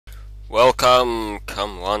Welcome,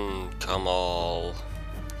 come one, come all.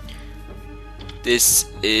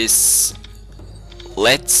 This is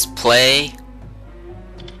Let's Play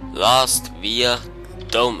Lost Via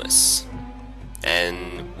Domus,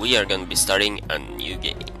 and we are gonna be starting a new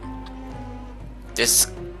game. This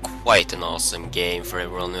is quite an awesome game for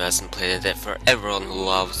everyone who hasn't played it. For everyone who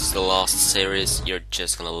loves the Lost series, you're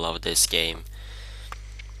just gonna love this game.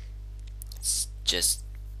 It's just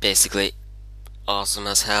basically awesome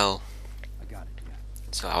as hell.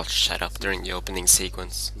 So I'll shut up during the opening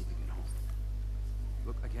sequence.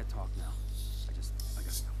 Look, I can't talk now. I gotta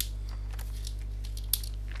go.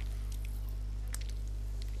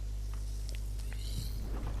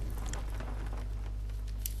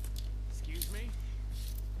 Excuse me?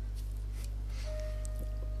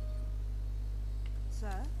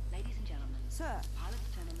 Sir? Ladies and gentlemen, Sir? pilots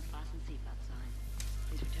turn on the fasten seatbelt sign.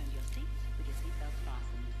 Please return to your seats with your seatbelts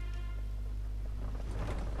fastened.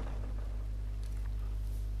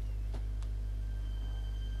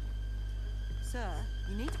 Sir,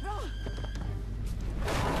 you need to run.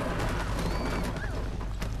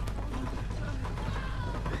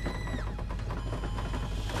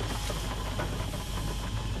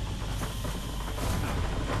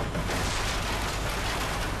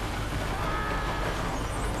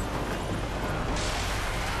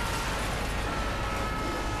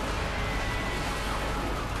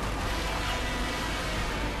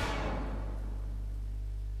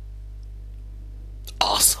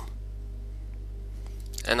 Awesome.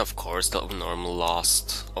 And of course the normal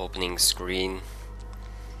Lost opening screen,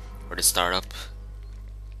 or the startup,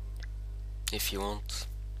 if you want.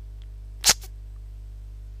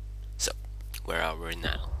 So, where are we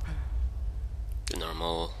now? The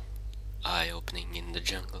normal eye opening in the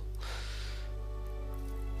jungle.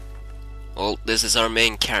 Well, this is our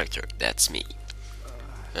main character, that's me.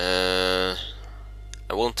 I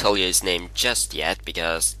won't tell you his name just yet,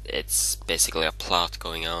 because it's basically a plot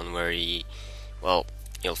going on where he, well,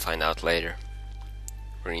 you'll find out later,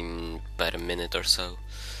 or in about a minute or so.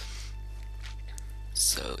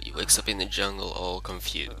 So he wakes up in the jungle all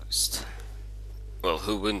confused. Well,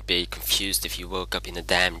 who wouldn't be confused if you woke up in a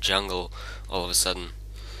damn jungle all of a sudden?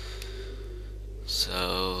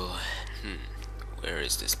 So, where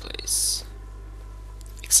is this place?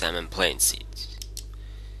 Examine plane seat.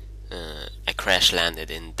 I crash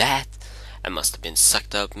landed in that. I must have been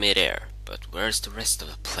sucked up mid-air. But where's the rest of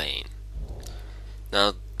the plane?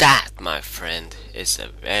 Now that, my friend, is a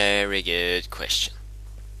very good question.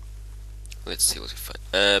 Let's see what we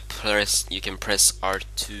find. You can press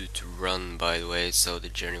R2 to run, by the way, so the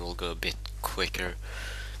journey will go a bit quicker.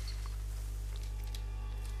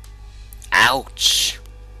 Ouch!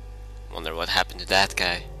 Wonder what happened to that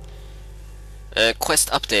guy. Quest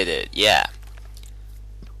updated, yeah.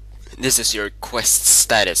 This is your quest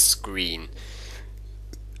status screen.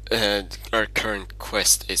 Our current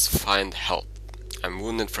quest is find help. I'm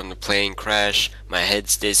wounded from the plane crash, my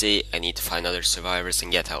head's dizzy, I need to find other survivors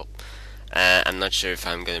and get help. I'm not sure if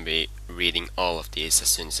I'm gonna be reading all of these as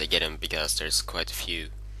soon as I get them, because there's quite a few.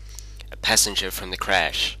 A passenger from the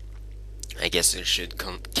crash. I guess I should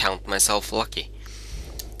count myself lucky.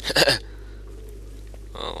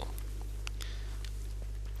 Oh.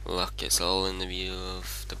 Luck is all in the view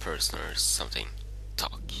of the person or something.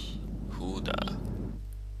 Talk. Huda.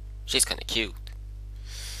 She's kinda cute.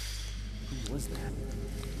 Who was that?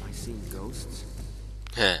 Am I seeing ghosts?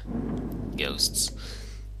 Huh. Ghosts.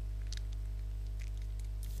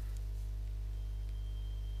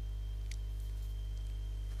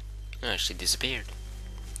 Oh, she disappeared.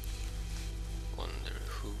 Wonder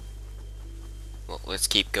who. Well, let's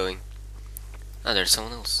keep going. Oh, there's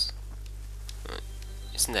someone else.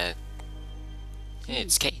 Isn't that... Yeah,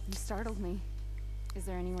 it's Kate. You startled me. Is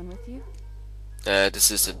there anyone with you?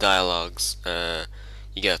 This is the dialogues.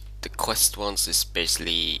 You got the quest ones is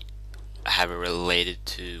basically have it related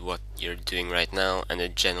to what you're doing right now, and the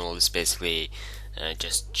general is basically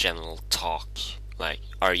just general talk, like,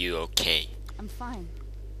 are you okay? I'm fine.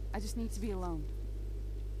 I just need to be alone.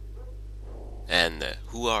 And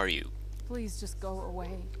who are you? Please just go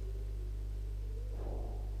away.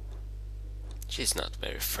 She's not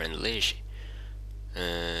very friendly, is she?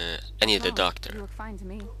 I need the No, doctor. You look fine to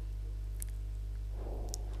me.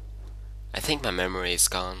 I think my memory is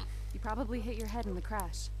gone. You probably hit your head in the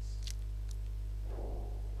crash.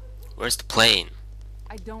 Where's the plane?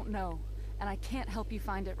 I don't know, and I can't help you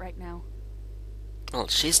find it right now. Well,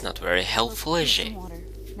 she's not very helpful, Look, is here's she? some water.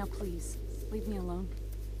 Now please, leave me alone.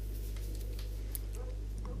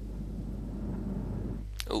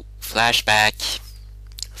 Oh, flashback.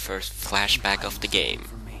 First flashback of the game.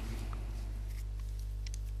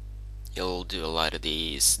 You'll do a lot of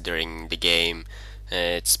these during the game.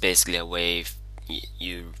 It's basically a way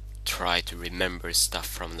you try to remember stuff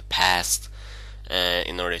from the past.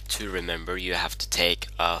 In order to remember, you have to take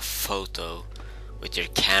a photo with your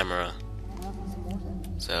camera.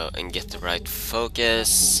 So, and get the right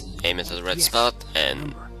focus, aim it at the right spot,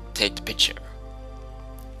 and take the picture.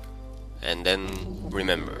 And then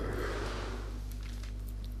remember.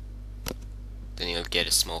 Then you'll get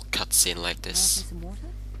a small cutscene like this. Some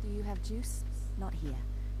water? Do you have juice? Not here,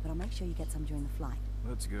 but I'll make sure you get some during the flight.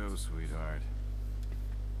 Let's go, sweetheart.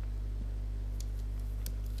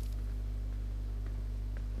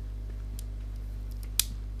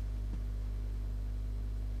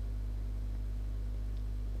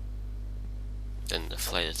 Then the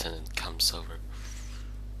flight attendant comes over.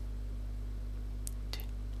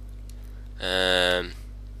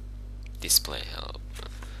 Display help.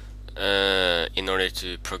 In order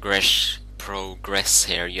to progress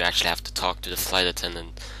here, you actually have to talk to the flight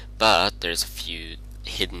attendant. But there's a few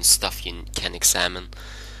hidden stuff you can examine,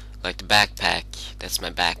 like the backpack. That's my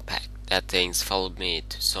backpack. That thing's followed me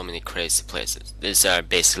to so many crazy places. These are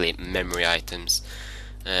basically memory items.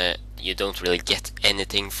 You don't really get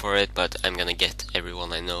anything for it, but I'm gonna get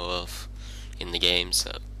everyone I know of in the game.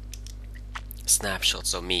 So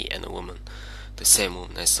snapshots of me and a woman, the same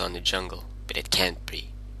woman I saw in the jungle, but it can't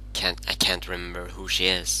be. I can't remember who she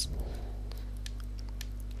is.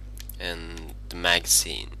 And the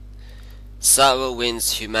magazine. Savo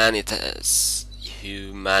wins Humanitas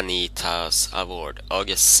Award,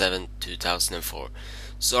 August 7, 2004.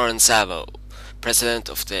 Zoran Savo, president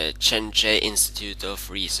of the Chenche Institute of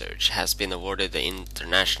Research, has been awarded the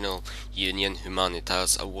International Union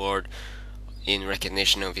Humanitas Award in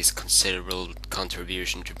recognition of his considerable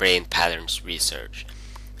contribution to brain patterns research.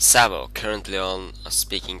 Savo, currently on a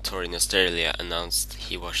speaking tour in Australia, announced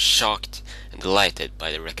he was shocked and delighted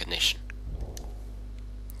by the recognition.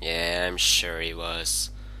 Yeah, I'm sure he was.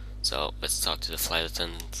 So, let's talk to the flight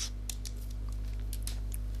attendant.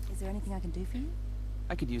 Is there anything I can do for you?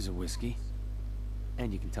 I could use a whiskey.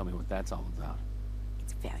 And you can tell me what that's all about.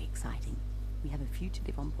 It's very exciting. We have a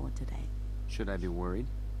fugitive on board today. Should I be worried?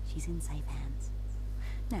 She's in safe hands.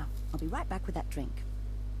 Now, I'll be right back with that drink.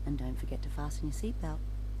 And don't forget to fasten your seatbelt.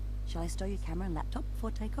 Shall I stow your camera and laptop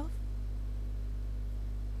before takeoff?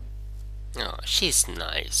 Oh, she's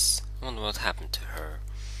nice. I wonder what happened to her.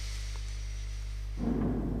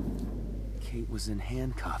 Kate was in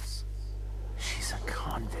handcuffs. She's a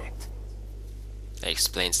convict. That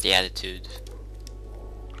explains the attitude.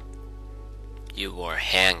 You wore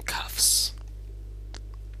handcuffs.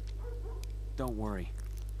 Don't worry.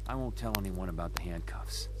 I won't tell anyone about the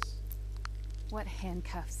handcuffs. What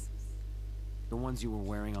handcuffs? The ones you were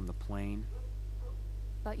wearing on the plane.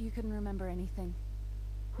 Thought you couldn't remember anything.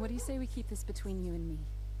 What do you say we keep this between you and me?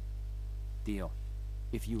 Deal.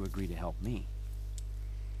 If you agree to help me.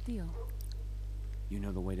 Deal. You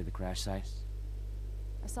know the way to the crash site?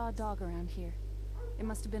 I saw a dog around here. It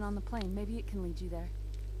must have been on the plane. Maybe it can lead you there.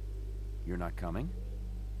 You're not coming?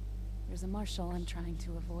 There's a marshal I'm trying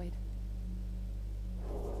to avoid.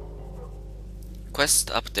 Quest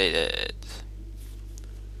updated.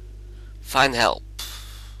 Find help.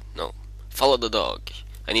 No. Follow the dog.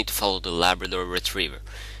 I need to follow the Labrador Retriever.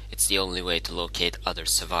 It's the only way to locate other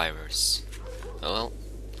survivors. Oh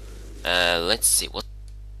well. Let's see. What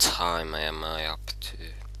time am I up to?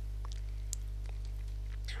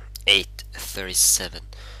 8:37.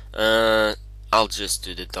 I'll just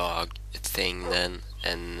do the dog thing then,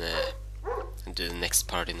 and do the next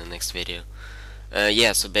part in the next video.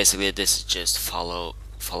 Yeah, so basically this is just follow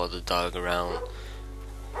the dog around.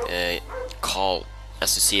 Call,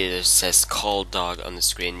 as you see, it says call dog on the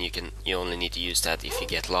screen. You only need to use that if you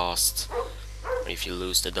get lost or if you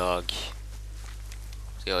lose the dog.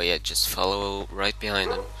 So yeah, just follow right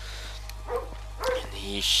behind him, and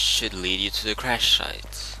he should lead you to the crash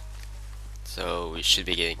site. So we should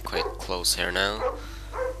be getting quite close here now.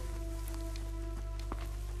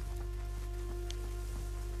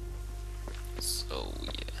 So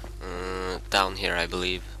yeah, down here I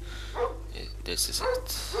believe. This is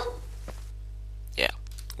it. Yeah,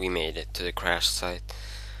 we made it to the crash site.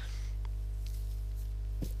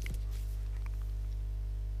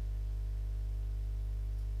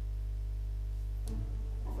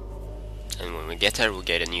 And when we get there, we'll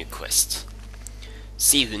get a new quest.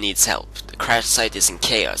 See who needs help. The crash site is in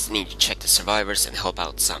chaos. Need to check the survivors and help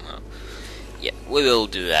out somehow. Yeah, we will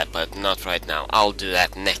do that, but not right now. I'll do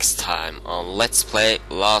that next time on Let's Play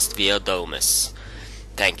Lost Via Domus.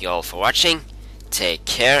 Thank you all for watching. Take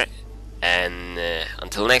care, and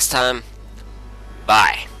until next time,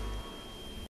 bye.